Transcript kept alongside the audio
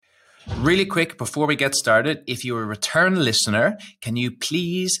Really quick before we get started, if you're a return listener, can you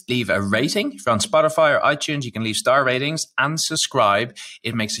please leave a rating? If you're on Spotify or iTunes, you can leave star ratings and subscribe.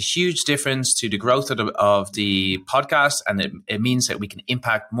 It makes a huge difference to the growth of the podcast, and it means that we can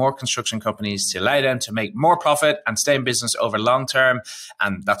impact more construction companies to allow them to make more profit and stay in business over long term.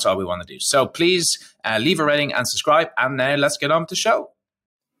 And that's all we want to do. So please leave a rating and subscribe. And now let's get on with the show.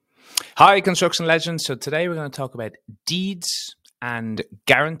 Hi, construction legends. So today we're going to talk about deeds and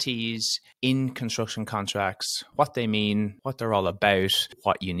guarantees in construction contracts, what they mean, what they're all about,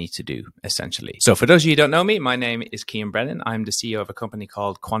 what you need to do, essentially. So for those of you who don't know me, my name is Cian Brennan. I'm the CEO of a company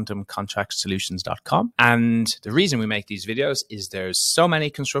called QuantumContractSolutions.com. And the reason we make these videos is there's so many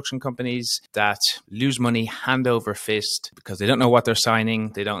construction companies that lose money hand over fist because they don't know what they're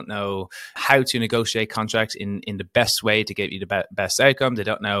signing. They don't know how to negotiate contracts in the best way to get you the best outcome. They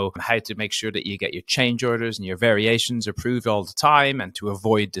don't know how to make sure that you get your change orders and your variations approved all the time, and to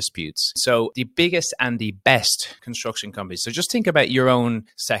avoid disputes. So the biggest and the best construction companies. So just think about your own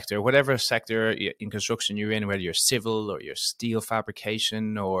sector, whatever sector in construction you're in, whether you're civil or you're steel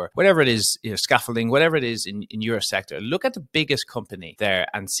fabrication or whatever it is, scaffolding, whatever it is in your sector. Look at the biggest company there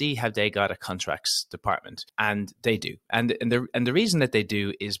and see how they got a contracts department. And they do. And the reason that they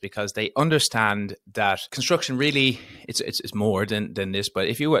do is because they understand that construction really, it's more than this. But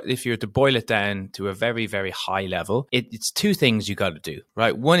if you were to boil it down to a very, very high level, it's two things you got to do,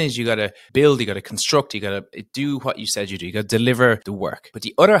 right? One is you got to build, you got to construct, you got to do what you said you do. You got to deliver the work. But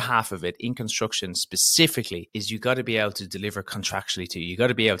the other half of it in construction specifically is you got to be able to deliver contractually to you. You got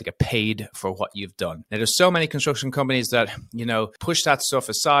to be able to get paid for what you've done. Now, there's so many construction companies that, push that stuff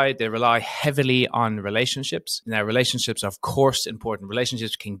aside. They rely heavily on relationships. Now, relationships are, of course, important.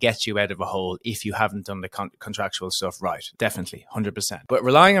 Relationships can get you out of a hole if you haven't done the contractual stuff right. Definitely, 100%. But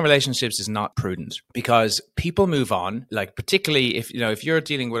relying on relationships is not prudent because people move on, like particularly if you're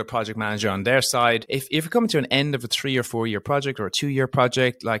dealing with a project manager on their side, if you're coming to an end of a 3 or 4 year project or a 2 year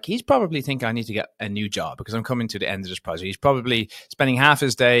project, like he's probably thinking I need to get a new job because I'm coming to the end of this project. He's probably spending half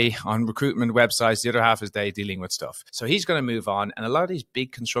his day on recruitment websites, the other half his day dealing with stuff. So he's going to move on. And a lot of these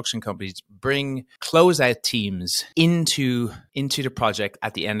big construction companies bring closeout teams into the project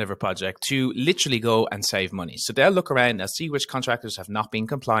at the end of a project to literally go and save money. So they'll look around and see which contractors have not been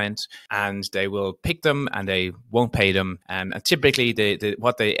compliant, and they will pick them and they won't pay them. And typically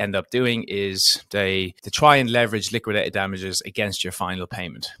what they end up doing is they try and leverage liquidated damages against your final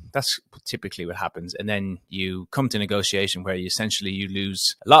payment. That's typically what happens. And then you come to negotiation where you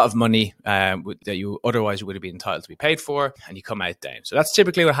lose a lot of money that you otherwise would have been entitled to be paid for, and you come out down. So that's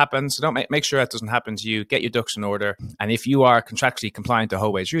typically what happens. So don't make sure that doesn't happen to you. Get your ducks in order. And if you are contractually compliant the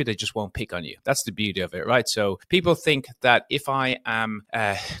whole way through, they just won't pick on you. That's the beauty of it, right? So people think that if I am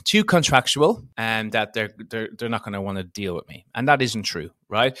too contractual and that they're not going to want to deal with me. And that isn't true,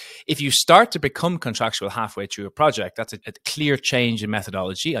 right? If you start to become contractual halfway through a project, that's a clear change in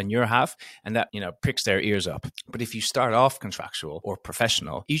methodology on your half, and that, pricks their ears up. But if you start off contractual or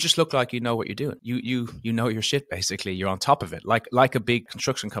professional, you just look like you know what you're doing. You know your shit, basically. You're on top of it, like a big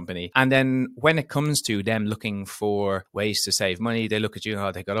construction company. And then when it comes to them looking for ways to save money, they look at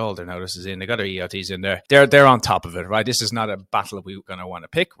you, they got all their notices in, they got their EOTs in there. They're on top of it, right? This is not a battle we're going to want to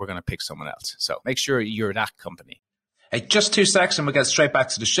pick. We're going to pick someone else. So make sure you're that company. Hey, just 2 seconds and we'll get straight back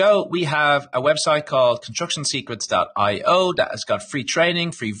to the show. We have a website called constructionsecrets.io that has got free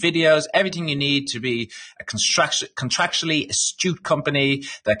training, free videos, everything you need to be a contractually astute company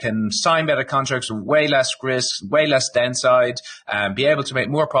that can sign better contracts with way less risk, way less downside, and be able to make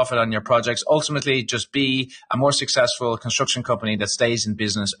more profit on your projects. Ultimately, just be a more successful construction company that stays in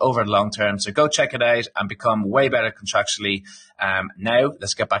business over the long term. So go check it out and become way better contractually. Now,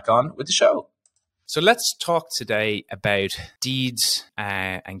 let's get back on with the show. So let's talk today about deeds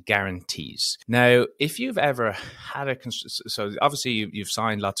and guarantees. Now, if you've ever had so obviously you've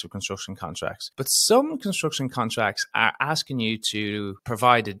signed lots of construction contracts, but some construction contracts are asking you to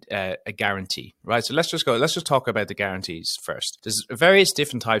provide a guarantee, right? So let's just talk about the guarantees first. There's various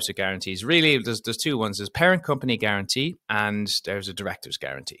different types of guarantees. Really, there's two ones. There's parent company guarantee and there's a director's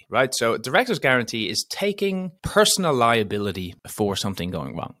guarantee, right? So a director's guarantee is taking personal liability for something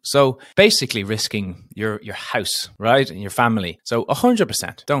going wrong. So basically risking your house, right? And your family. So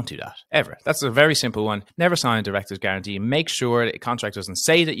 100%, don't do that, ever. That's a very simple one. Never sign a director's guarantee. Make sure that a contract doesn't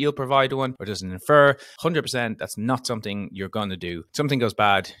say that you'll provide one or doesn't infer. 100%, that's not something you're going to do. If something goes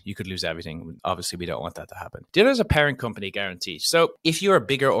bad, you could lose everything. Obviously, we don't want that to happen. The other is a parent company guarantee. So if you're a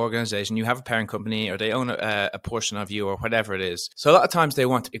bigger organization, you have a parent company or they own a portion of you or whatever it is. So a lot of times they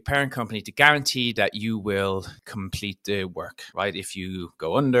want a parent company to guarantee that you will complete the work, right? If you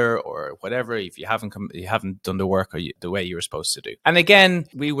go under or whatever, if you you haven't done the work the way you were supposed to do. And again,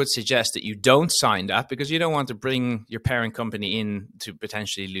 we would suggest that you don't sign that because you don't want to bring your parent company in to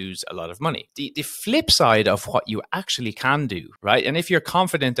potentially lose a lot of money. The flip side of what you actually can do, right? And if you're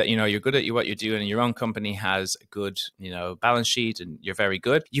confident that you're good at what you're doing and your own company has a good balance sheet and you're very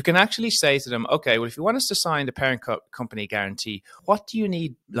good, you can actually say to them, okay, well, if you want us to sign the parent company guarantee, what do you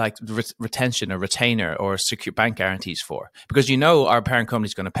need like retention or retainer or secure bank guarantees for? Because our parent company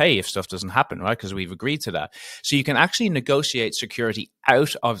is going to pay if stuff doesn't happen, right? Because we've agreed to that. So you can actually negotiate security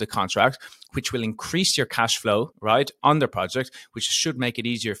out of the contract, which will increase your cash flow, right, on the project, which should make it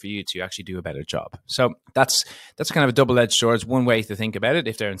easier for you to actually do a better job. So that's kind of a double-edged sword. It's one way to think about it.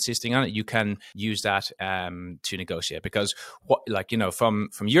 If they're insisting on it, you can use that to negotiate. Because from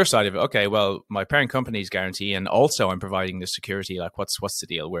your side of it, okay, well, my parent company's guarantee, and also I'm providing the security. Like, what's the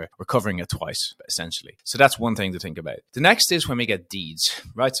deal? We're covering it twice, essentially. So that's one thing to think about. The next is when we get deeds,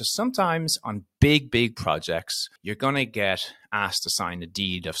 right? So sometimes on big projects, you're going to get asked to sign a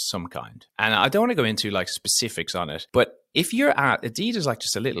deed of some kind. And I don't want to go into like specifics on it, but if you're a deed is like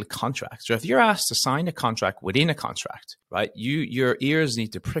just a little contract. So if you're asked to sign a contract within a contract, right, your ears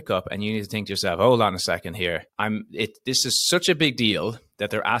need to prick up and you need to think to yourself, hold on a second here. This is such a big deal that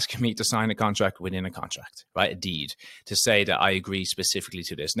they're asking me to sign a contract within a contract, right? A deed to say that I agree specifically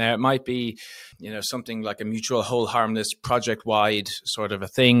to this. Now, it might be, something like a mutual hold harmless project-wide sort of a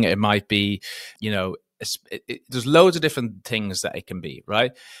thing. It might be, there's loads of different things that it can be,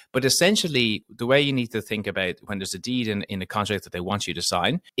 right? But essentially, the way you need to think about when there's a deed in a contract that they want you to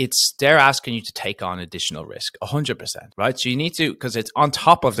sign, they're asking you to take on additional risk, 100%, right? So you need to, because it's on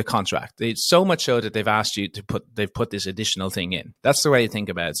top of the contract. It's so much so that they've asked you they've put this additional thing in. That's the way you think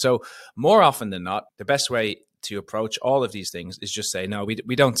about it. So more often than not, the best way to approach all of these things is just say, no,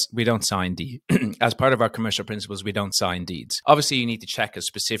 we don't sign deed. As part of our commercial principles, we don't sign deeds. Obviously, you need to check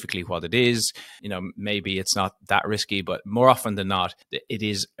specifically what it is. Maybe it's not that risky, but more often than not, it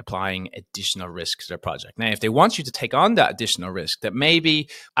is applying additional risk to their project. Now, if they want you to take on that additional risk that maybe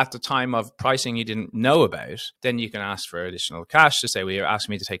at the time of pricing you didn't know about, then you can ask for additional cash to say, well, you're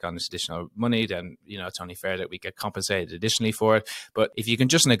asking me to take on this additional money, then it's only fair that we get compensated additionally for it. But if you can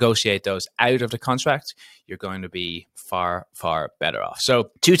just negotiate those out of the contract, you're going to be far better off.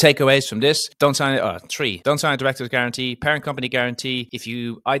 So 2 takeaways from this: 3, don't sign a director's guarantee, parent company guarantee. If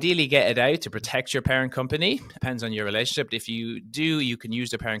you ideally get it out to protect your parent company, depends on your relationship. But if you do, you can use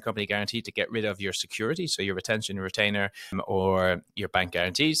the parent company guarantee to get rid of your security, so your retention, your retainer, or your bank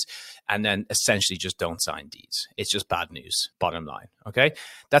guarantees. And then essentially just don't sign deeds. It's just bad news, bottom line. Okay,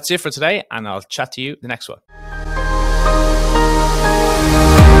 that's it for today, and I'll chat to you the next one.